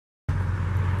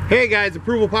Hey guys,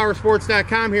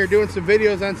 ApprovalPowersports.com here doing some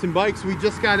videos on some bikes. We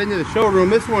just got into the showroom.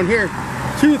 This one here,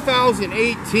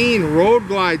 2018 Road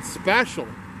Glide Special.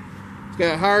 It's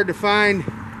got hard to find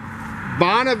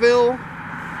Bonneville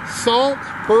Salt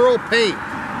Pearl paint.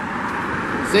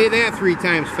 Say that 3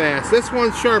 times fast. This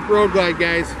one's Sharp Road Glide,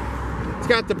 guys. It's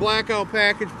got the blackout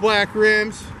package, black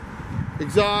rims,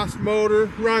 exhaust, motor,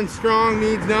 runs strong,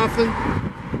 needs nothing.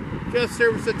 Just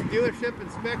serviced at the dealership,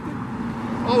 inspected.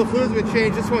 All the fluid's been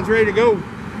changed. This one's ready to go.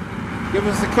 Give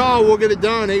us a call. We'll get it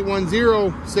done.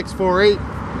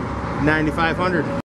 810-648-9500.